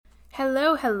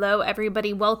Hello,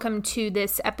 everybody. Welcome to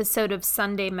this episode of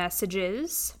Sunday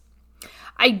Messages.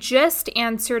 I just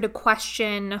answered a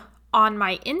question on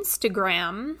my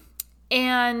Instagram,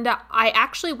 and I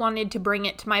actually wanted to bring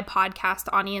it to my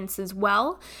podcast audience as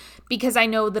well, because I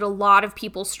know that a lot of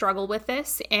people struggle with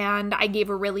this, and I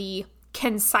gave a really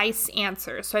concise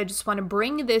answer. So I just want to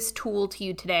bring this tool to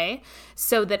you today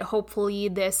so that hopefully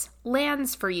this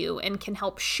lands for you and can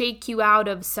help shake you out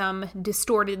of some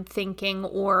distorted thinking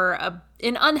or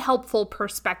an unhelpful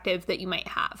perspective that you might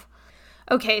have.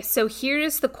 Okay, so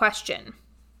here's the question.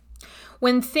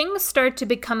 When things start to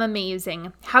become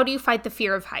amazing, how do you fight the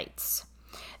fear of heights?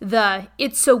 The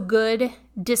 "it's so good,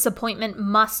 disappointment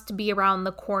must be around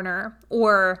the corner,"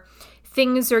 or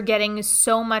 "things are getting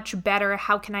so much better,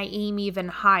 how can I aim even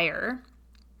higher?"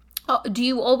 Do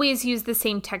you always use the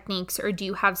same techniques, or do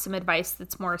you have some advice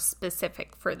that's more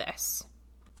specific for this?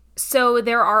 So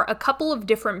there are a couple of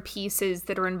different pieces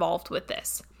that are involved with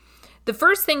this. The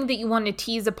first thing that you want to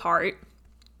tease apart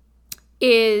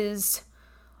is,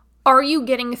 are you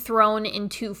getting thrown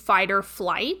into fight or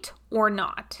flight or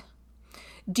not?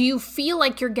 Do you feel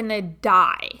like you're going to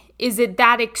die? Is it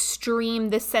that extreme,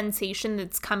 the sensation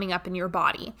that's coming up in your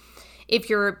body? If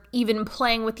you're even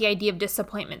playing with the idea of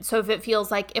disappointment. So if it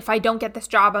feels like, if I don't get this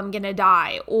job, I'm going to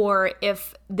die. Or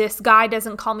if this guy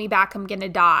doesn't call me back, I'm going to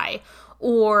die.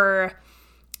 Or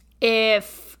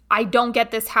if I don't get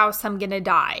this house, I'm going to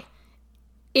die.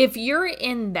 If you're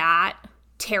in that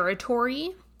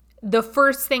territory, the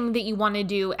first thing that you want to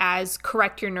do is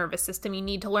correct your nervous system. You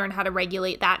need to learn how to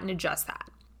regulate that and adjust that.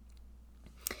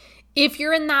 If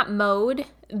you're in that mode,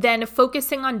 then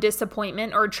focusing on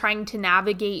disappointment or trying to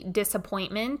navigate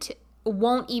disappointment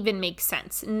won't even make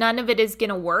sense. None of it is going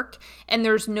to work, and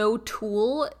there's no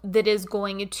tool that is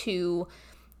going to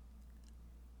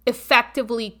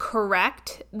effectively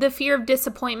correct the fear of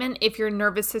disappointment if your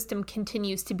nervous system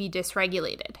continues to be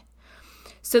dysregulated.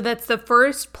 So that's the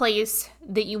first place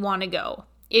that you want to go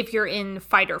if you're in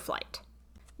fight or flight.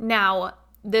 Now,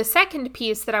 the second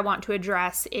piece that I want to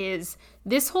address is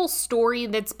this whole story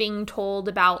that's being told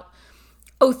about,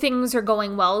 oh, things are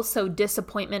going well, so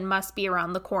disappointment must be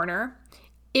around the corner.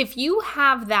 If you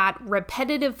have that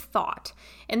repetitive thought,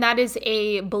 and that is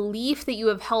a belief that you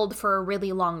have held for a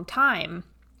really long time,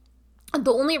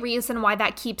 the only reason why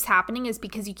that keeps happening is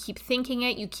because you keep thinking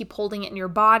it, you keep holding it in your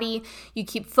body, you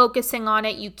keep focusing on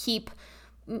it, you keep,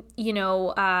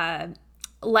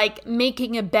 like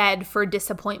making a bed for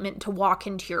disappointment to walk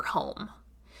into your home.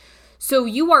 So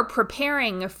you are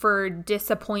preparing for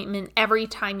disappointment every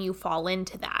time you fall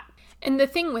into that. And the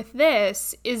thing with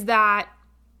this is that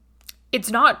it's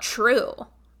not true.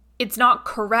 It's not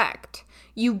correct.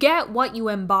 You get what you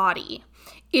embody.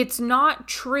 It's not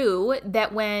true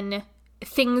that when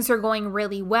things are going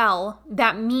really well,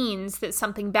 that means that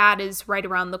something bad is right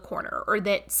around the corner or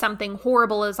that something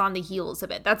horrible is on the heels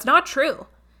of it. That's not true.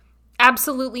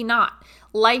 Absolutely not.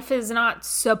 Life is not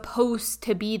supposed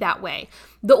to be that way.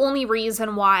 The only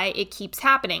reason why it keeps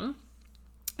happening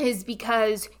is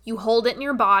because you hold it in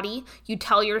your body, you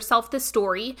tell yourself the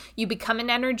story, you become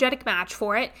an energetic match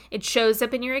for it, it shows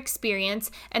up in your experience,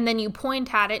 and then you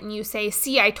point at it and you say,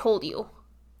 "See, I told you.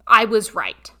 I was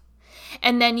right."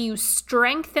 And then you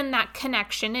strengthen that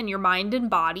connection in your mind and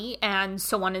body, and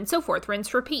so on and so forth.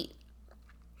 Rinse, repeat.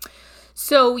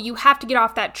 So you have to get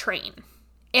off that train.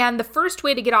 And the first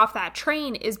way to get off that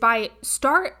train is by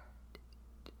start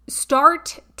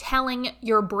telling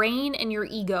your brain and your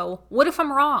ego, what if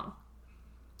I'm wrong?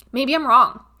 Maybe I'm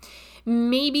wrong.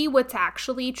 Maybe what's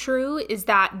actually true is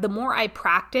that the more I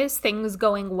practice things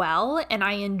going well and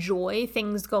I enjoy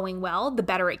things going well, the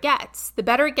better it gets. The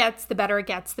better it gets, the better it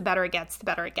gets, the better it gets, the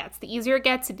better it gets. The easier it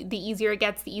gets, the easier it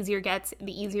gets, the easier it gets,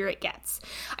 the easier it gets.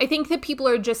 I think that people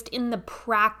are just in the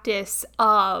practice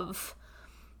of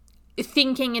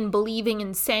thinking and believing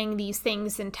and saying these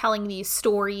things and telling these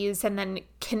stories and then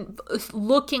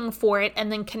looking for it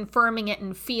and then confirming it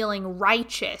and feeling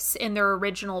righteous in their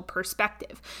original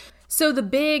perspective. So the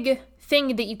big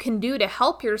thing that you can do to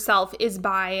help yourself is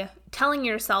by telling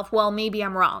yourself, well, maybe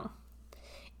I'm wrong.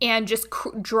 And just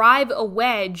drive a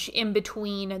wedge in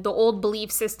between the old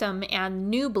belief system and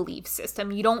new belief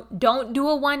system. You don't do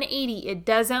a 180. It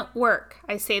doesn't work.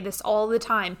 I say this all the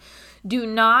time. Do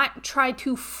not try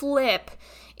to flip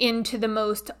into the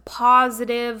most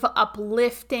positive,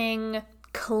 uplifting,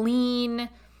 clean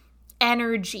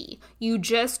energy. You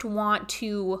just want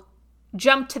to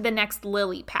jump to the next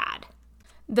lily pad.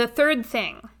 The third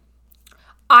thing,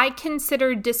 I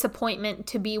consider disappointment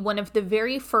to be one of the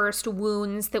very first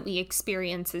wounds that we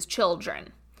experience as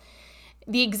children.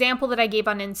 The example that I gave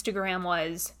on Instagram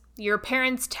was, Your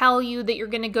parents tell you that you're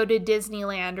going to go to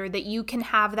Disneyland, or that you can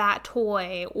have that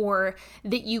toy, or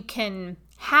that you can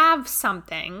have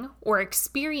something or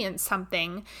experience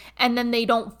something, and then they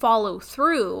don't follow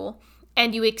through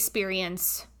and you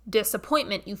experience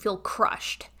disappointment. You feel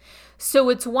crushed. So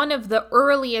it's one of the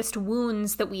earliest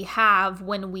wounds that we have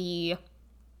when we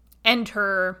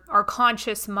enter our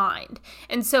conscious mind.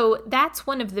 And so that's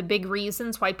one of the big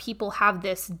reasons why people have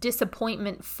this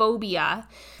disappointment phobia,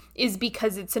 is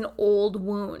because it's an old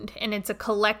wound, and it's a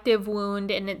collective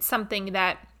wound, and it's something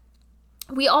that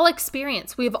we all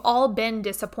experience. We've all been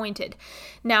disappointed.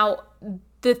 Now,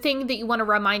 the thing that you want to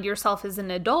remind yourself as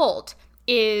an adult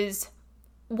is,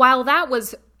 while that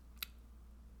was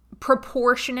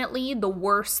proportionately the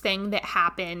worst thing that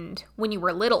happened when you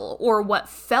were little, or what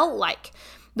felt like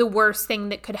the worst thing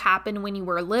that could happen when you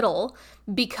were little,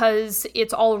 because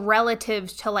it's all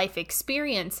relative to life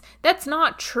experience, that's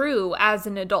not true as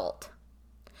an adult.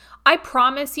 I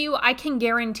promise you, I can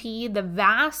guarantee the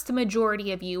vast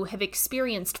majority of you have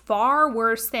experienced far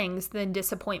worse things than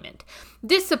disappointment.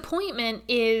 Disappointment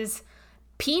is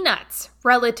peanuts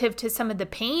relative to some of the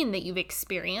pain that you've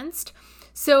experienced.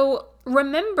 So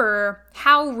remember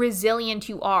how resilient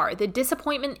you are. The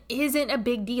disappointment isn't a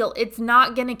big deal. It's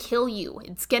not going to kill you.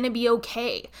 It's going to be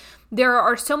okay. There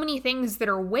are so many things that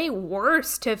are way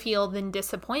worse to feel than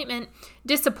disappointment.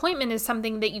 Disappointment is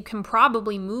something that you can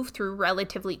probably move through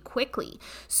relatively quickly.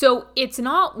 So it's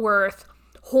not worth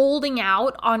holding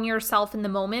out on yourself in the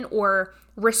moment, or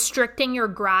restricting your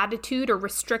gratitude, or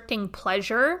restricting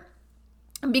pleasure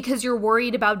because you're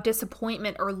worried about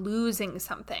disappointment or losing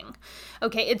something.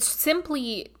 Okay,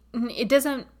 it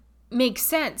doesn't make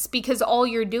sense, because all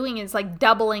you're doing is like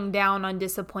doubling down on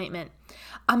disappointment.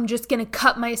 I'm just going to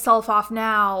cut myself off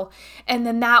now, and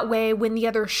then that way when the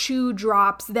other shoe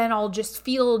drops, then I'll just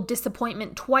feel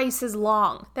disappointment twice as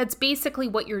long. That's basically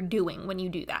what you're doing when you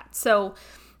do that. So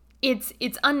it's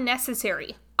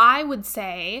unnecessary. I would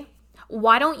say,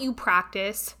 why don't you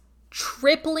practice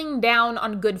tripling down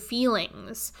on good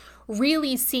feelings,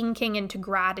 really sinking into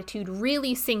gratitude,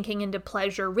 really sinking into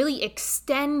pleasure, really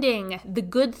extending the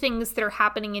good things that are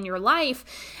happening in your life,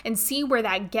 and see where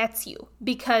that gets you.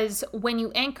 Because when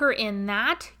you anchor in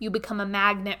that, you become a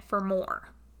magnet for more.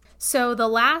 So the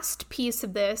last piece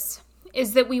of this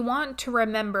is that we want to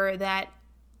remember that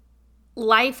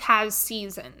life has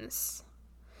seasons.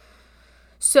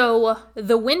 So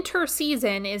the winter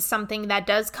season is something that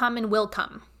does come and will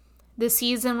come. The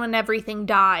season when everything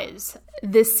dies,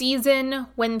 the season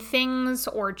when things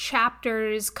or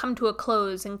chapters come to a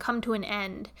close and come to an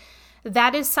end,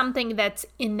 that is something that's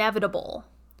inevitable.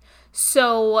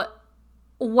 So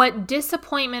what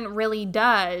disappointment really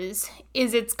does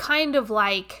is, it's kind of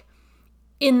like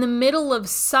in the middle of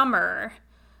summer,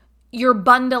 you're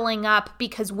bundling up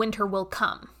because winter will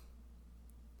come.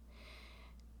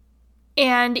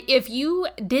 And if you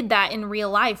did that in real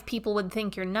life, people would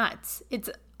think you're nuts. It's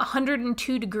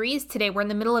 102 degrees today. We're in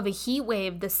the middle of a heat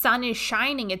wave. The sun is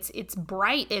shining. It's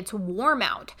bright. It's warm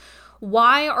out.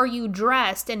 Why are you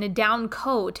dressed in a down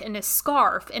coat and a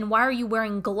scarf? And why are you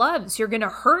wearing gloves? You're going to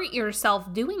hurt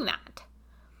yourself doing that.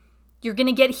 You're going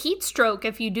to get heat stroke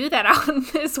if you do that out in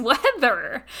this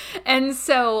weather. And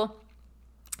so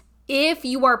if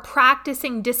you are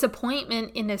practicing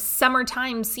disappointment in a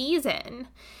summertime season,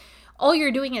 all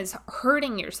you're doing is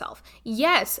hurting yourself.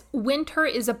 Yes, winter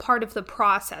is a part of the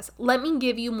process. Let me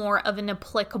give you more of an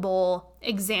applicable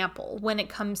example when it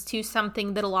comes to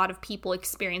something that a lot of people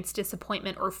experience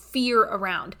disappointment or fear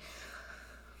around.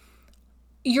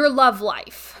 Your love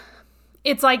life.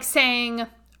 It's like saying,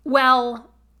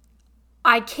 well,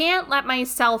 I can't let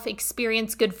myself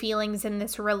experience good feelings in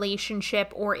this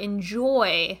relationship or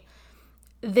enjoy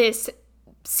this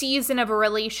season of a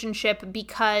relationship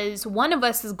because one of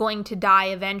us is going to die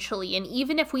eventually. And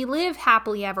even if we live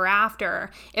happily ever after,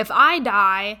 if I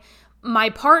die, my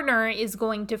partner is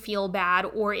going to feel bad,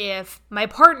 or if my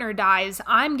partner dies,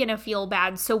 I'm going to feel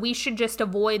bad. So we should just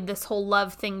avoid this whole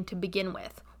love thing to begin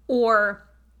with. Or,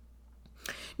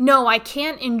 no, I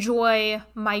can't enjoy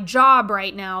my job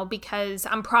right now because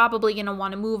I'm probably going to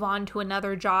want to move on to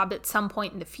another job at some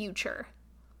point in the future.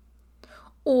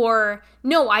 Or,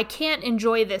 no, I can't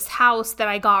enjoy this house that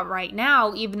I got right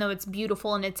now, even though it's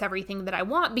beautiful and it's everything that I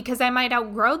want, because I might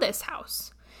outgrow this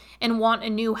house and want a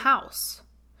new house.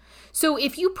 So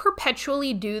if you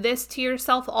perpetually do this to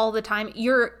yourself all the time,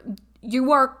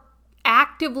 you are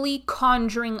actively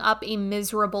conjuring up a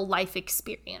miserable life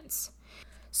experience.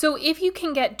 So if you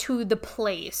can get to the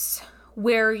place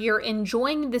where you're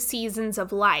enjoying the seasons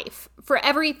of life for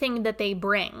everything that they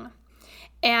bring,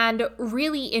 and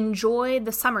really enjoy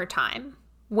the summertime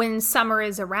when summer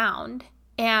is around,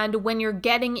 And when you're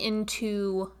getting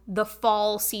into the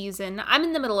fall season, I'm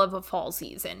in the middle of a fall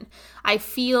season. I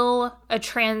feel a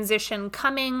transition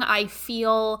coming. I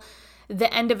feel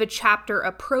the end of a chapter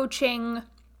approaching.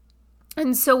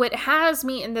 And so it has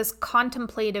me in this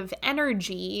contemplative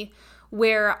energy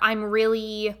where I'm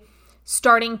really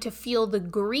starting to feel the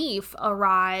grief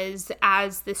arise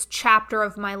as this chapter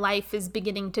of my life is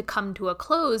beginning to come to a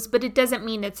close. But it doesn't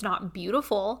mean it's not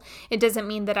beautiful. It doesn't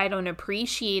mean that I don't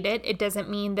appreciate it. It doesn't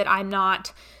mean that I'm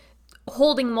not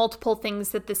holding multiple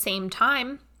things at the same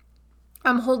time.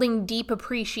 I'm holding deep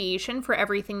appreciation for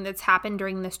everything that's happened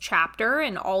during this chapter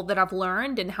and all that I've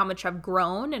learned and how much I've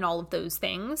grown and all of those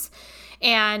things.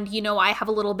 And, I have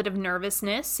a little bit of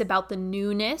nervousness about the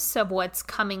newness of what's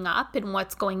coming up and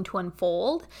what's going to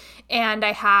unfold. And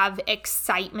I have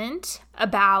excitement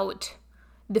about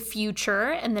the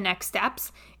future and the next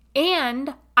steps.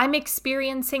 And I'm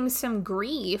experiencing some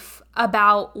grief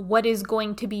about what is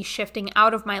going to be shifting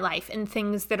out of my life and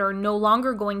things that are no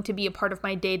longer going to be a part of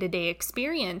my day-to-day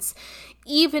experience.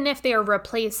 Even if they are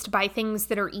replaced by things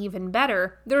that are even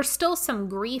better, there's still some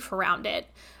grief around it.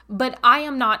 But I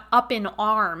am not up in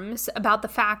arms about the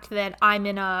fact that I'm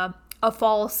in a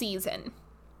fall season,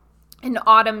 an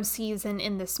autumn season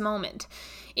in this moment.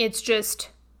 It's just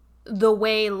the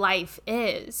way life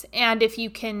is. And if you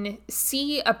can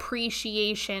see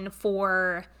appreciation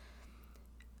for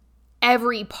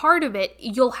every part of it,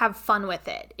 you'll have fun with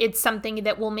it. It's something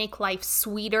that will make life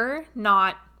sweeter,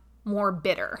 not more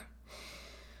bitter.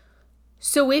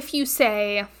 So if you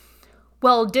say,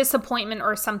 well, disappointment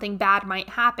or something bad might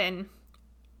happen,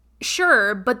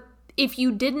 sure, but if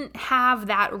you didn't have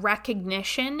that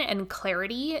recognition and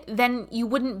clarity, then you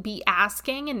wouldn't be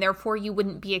asking, and therefore you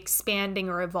wouldn't be expanding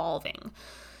or evolving.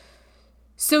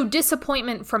 So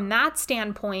disappointment from that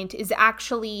standpoint is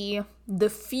actually the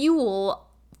fuel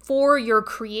for your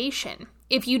creation.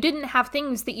 If you didn't have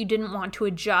things that you didn't want to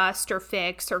adjust or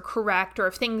fix or correct, or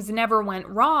if things never went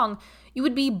wrong, you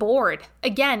would be bored.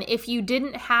 Again, if you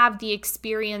didn't have the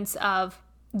experience of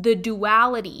the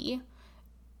duality,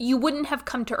 you wouldn't have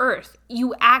come to Earth.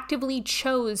 You actively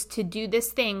chose to do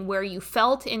this thing where you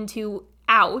felt into,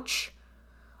 ouch,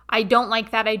 I don't like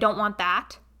that, I don't want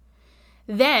that.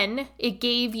 Then it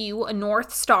gave you a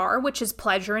North Star, which is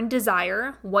pleasure and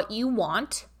desire, what you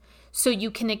want, so you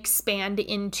can expand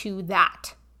into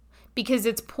that because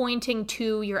it's pointing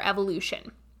to your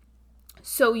evolution.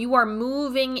 So you are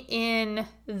moving in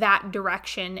that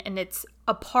direction, and it's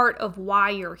a part of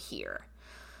why you're here.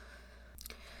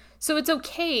 So it's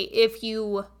okay if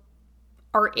you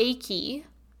are achy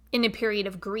in a period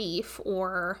of grief,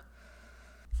 or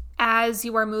as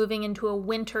you are moving into a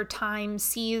wintertime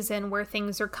season where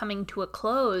things are coming to a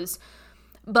close.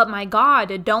 But my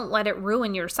God, don't let it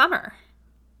ruin your summer.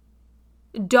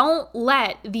 Don't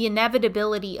let the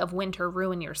inevitability of winter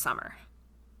ruin your summer.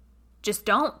 Just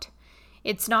don't.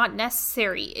 It's not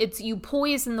necessary. It's you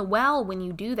poison the well when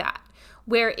you do that.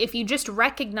 Where if you just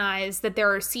recognize that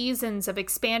there are seasons of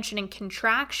expansion and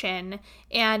contraction,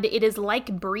 and it is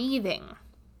like breathing.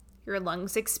 Your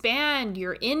lungs expand,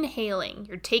 you're inhaling,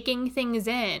 you're taking things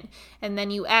in, and then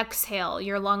you exhale,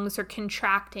 your lungs are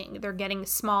contracting, they're getting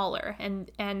smaller,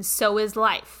 and so is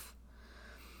life.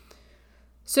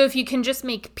 So if you can just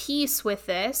make peace with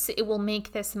this, it will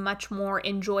make this much more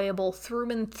enjoyable through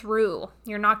and through.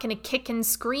 You're not going to kick and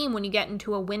scream when you get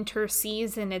into a winter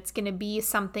season. It's going to be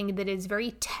something that is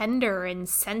very tender and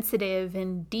sensitive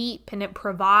and deep, and it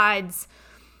provides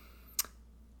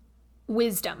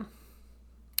wisdom.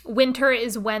 Winter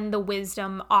is when the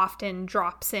wisdom often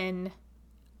drops in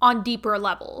on deeper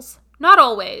levels. Not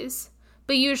always,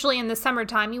 but usually in the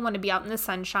summertime, you want to be out in the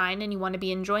sunshine and you want to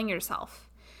be enjoying yourself.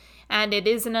 And it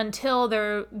isn't until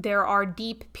there are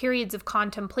deep periods of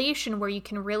contemplation where you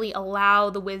can really allow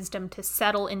the wisdom to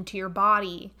settle into your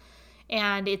body.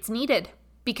 And it's needed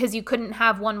because you couldn't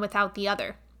have one without the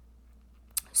other.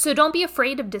 So don't be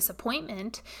afraid of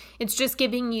disappointment. It's just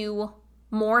giving you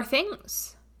more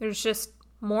things. There's just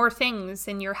more things,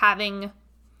 and you're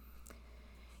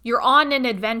on an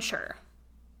adventure.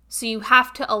 So you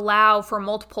have to allow for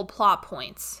multiple plot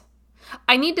points.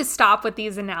 I need to stop with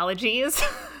these analogies.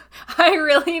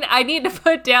 I need to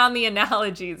put down the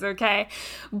analogies, okay?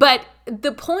 But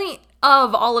the point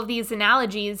of all of these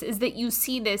analogies is that you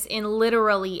see this in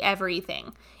literally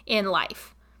everything in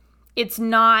life. It's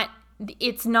not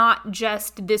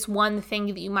just this one thing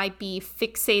that you might be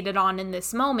fixated on in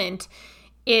this moment.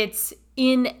 It's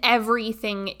in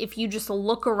everything. If you just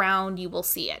look around, you will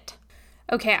see it.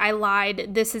 Okay, I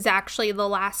lied. This is actually the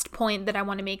last point that I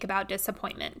want to make about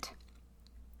disappointment.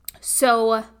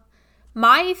 So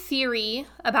My theory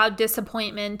about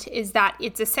disappointment is that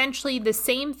it's essentially the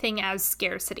same thing as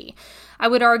scarcity. I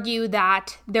would argue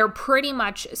that they're pretty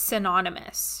much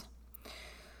synonymous.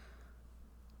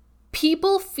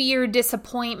 People fear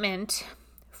disappointment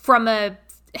from a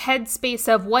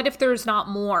headspace of what if there's not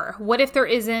more? What if there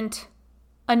isn't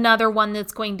another one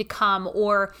that's going to come?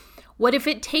 Or what if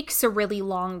it takes a really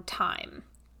long time?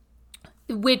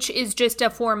 Which is just a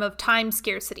form of time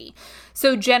scarcity.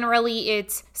 So generally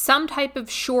it's some type of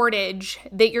shortage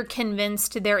that you're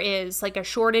convinced there is, like a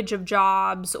shortage of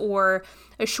jobs or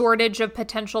a shortage of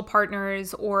potential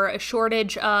partners or a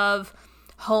shortage of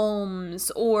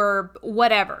homes or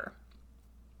whatever.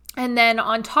 And then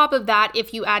on top of that,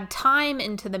 if you add time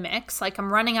into the mix, like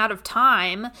I'm running out of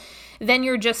time, then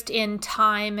you're just in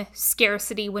time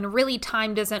scarcity when really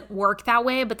time doesn't work that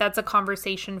way, but that's a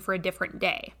conversation for a different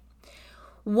day.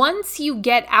 Once you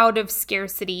get out of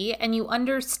scarcity and you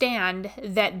understand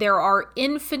that there are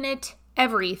infinite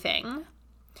everything,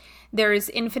 there's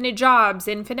infinite jobs,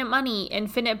 infinite money,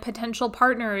 infinite potential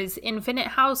partners, infinite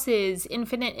houses,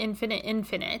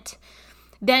 infinite,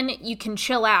 then you can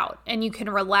chill out and you can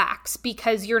relax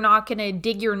because you're not going to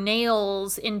dig your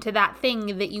nails into that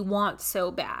thing that you want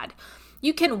so bad.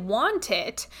 You can want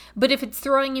it, but if it's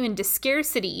throwing you into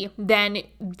scarcity, then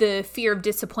the fear of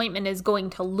disappointment is going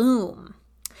to loom.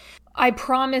 I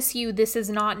promise you this is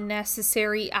not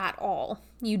necessary at all.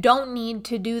 You don't need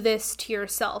to do this to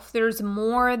yourself. There's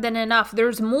more than enough.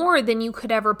 There's more than you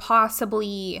could ever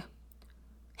possibly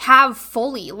have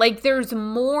fully. Like there's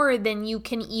more than you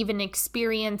can even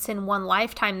experience in one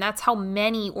lifetime. That's how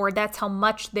many or that's how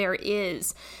much there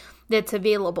is that's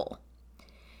available.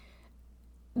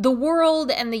 The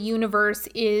world and the universe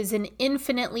is an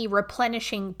infinitely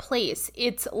replenishing place.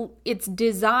 It's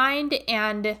designed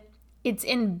and it's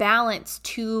in balance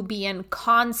to be in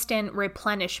constant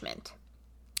replenishment.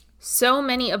 So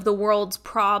many of the world's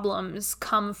problems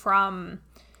come from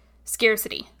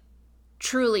scarcity.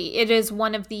 Truly, it is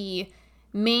one of the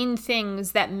main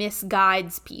things that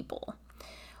misguides people.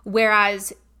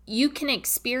 Whereas you can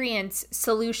experience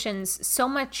solutions so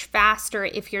much faster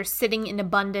if you're sitting in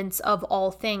abundance of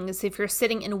all things, if you're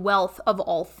sitting in wealth of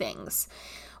all things.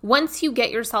 Once you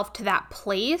get yourself to that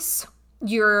place,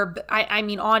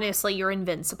 honestly, you're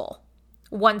invincible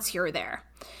once you're there.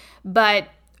 But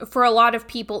for a lot of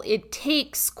people, it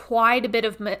takes quite a bit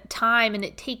of time and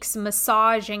it takes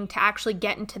massaging to actually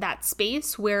get into that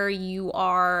space where you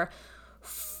are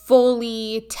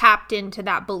fully tapped into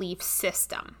that belief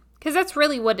system. Because that's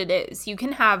really what it is. You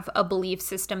can have a belief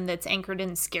system that's anchored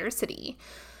in scarcity,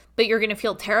 but you're going to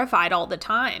feel terrified all the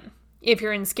time if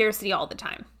you're in scarcity all the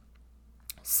time.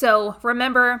 So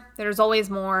remember, there's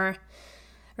always more.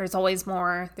 There's always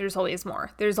more. There's always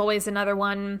more. There's always another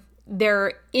one.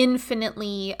 They're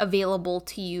infinitely available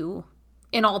to you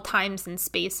in all times and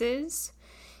spaces.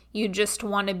 You just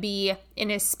want to be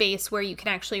in a space where you can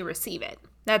actually receive it.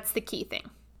 That's the key thing.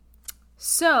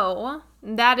 So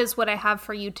that is what I have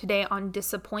for you today on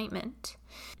disappointment.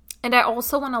 And I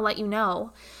also want to let you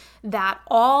know that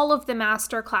all of the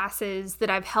masterclasses that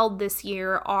I've held this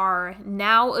year are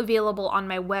now available on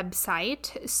my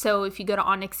website. So if you go to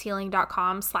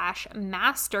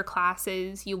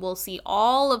onyxhealing.com/masterclasses, you will see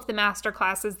all of the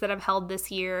masterclasses that I've held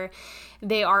this year.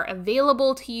 They are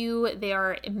available to you. They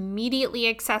are immediately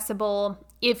accessible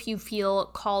if you feel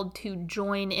called to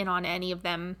join in on any of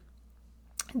them.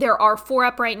 There are 4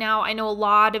 up right now. I know a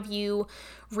lot of you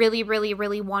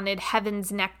really wanted Heaven's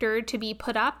Nectar to be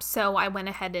put up, so I went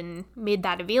ahead and made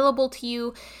that available to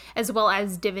you, as well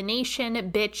as Divination,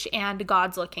 Bitch, and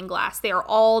God's Looking Glass. They are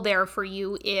all there for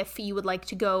you if you would like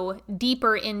to go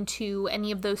deeper into any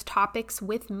of those topics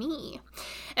with me.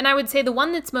 And I would say the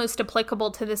one that's most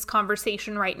applicable to this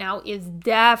conversation right now is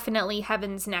definitely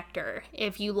Heaven's Nectar.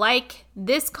 If you like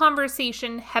this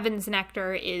conversation, Heaven's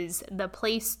Nectar is the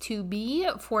place to be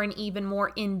for an even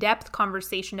more in-depth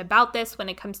conversation about this when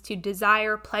it comes to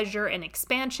desire, pleasure, and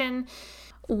expansion.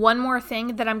 One more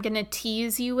thing that I'm going to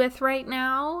tease you with right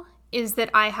now is that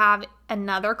I have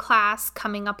another class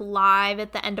coming up live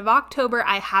at the end of October.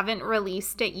 I haven't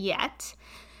released it yet,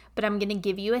 but I'm going to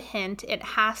give you a hint. It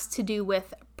has to do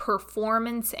with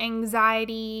performance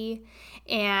anxiety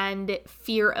and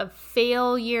fear of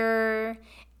failure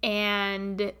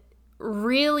and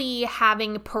really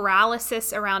having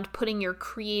paralysis around putting your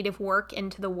creative work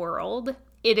into the world.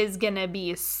 It is going to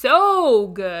be so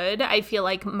good. I feel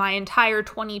like my entire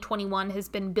 2021 has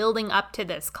been building up to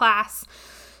this class.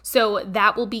 So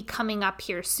that will be coming up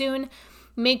here soon.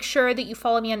 Make sure that you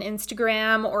follow me on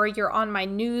Instagram or you're on my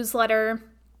newsletter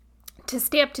to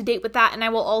stay up to date with that, and I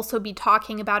will also be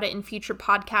talking about it in future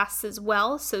podcasts as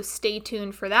well, so stay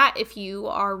tuned for that if you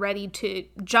are ready to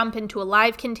jump into a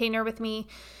live container with me.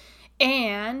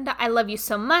 And I love you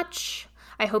so much.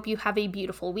 I hope you have a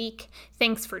beautiful week.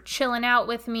 Thanks for chilling out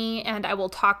with me, and I will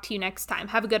talk to you next time.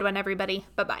 Have a good one, everybody.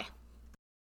 Bye-bye.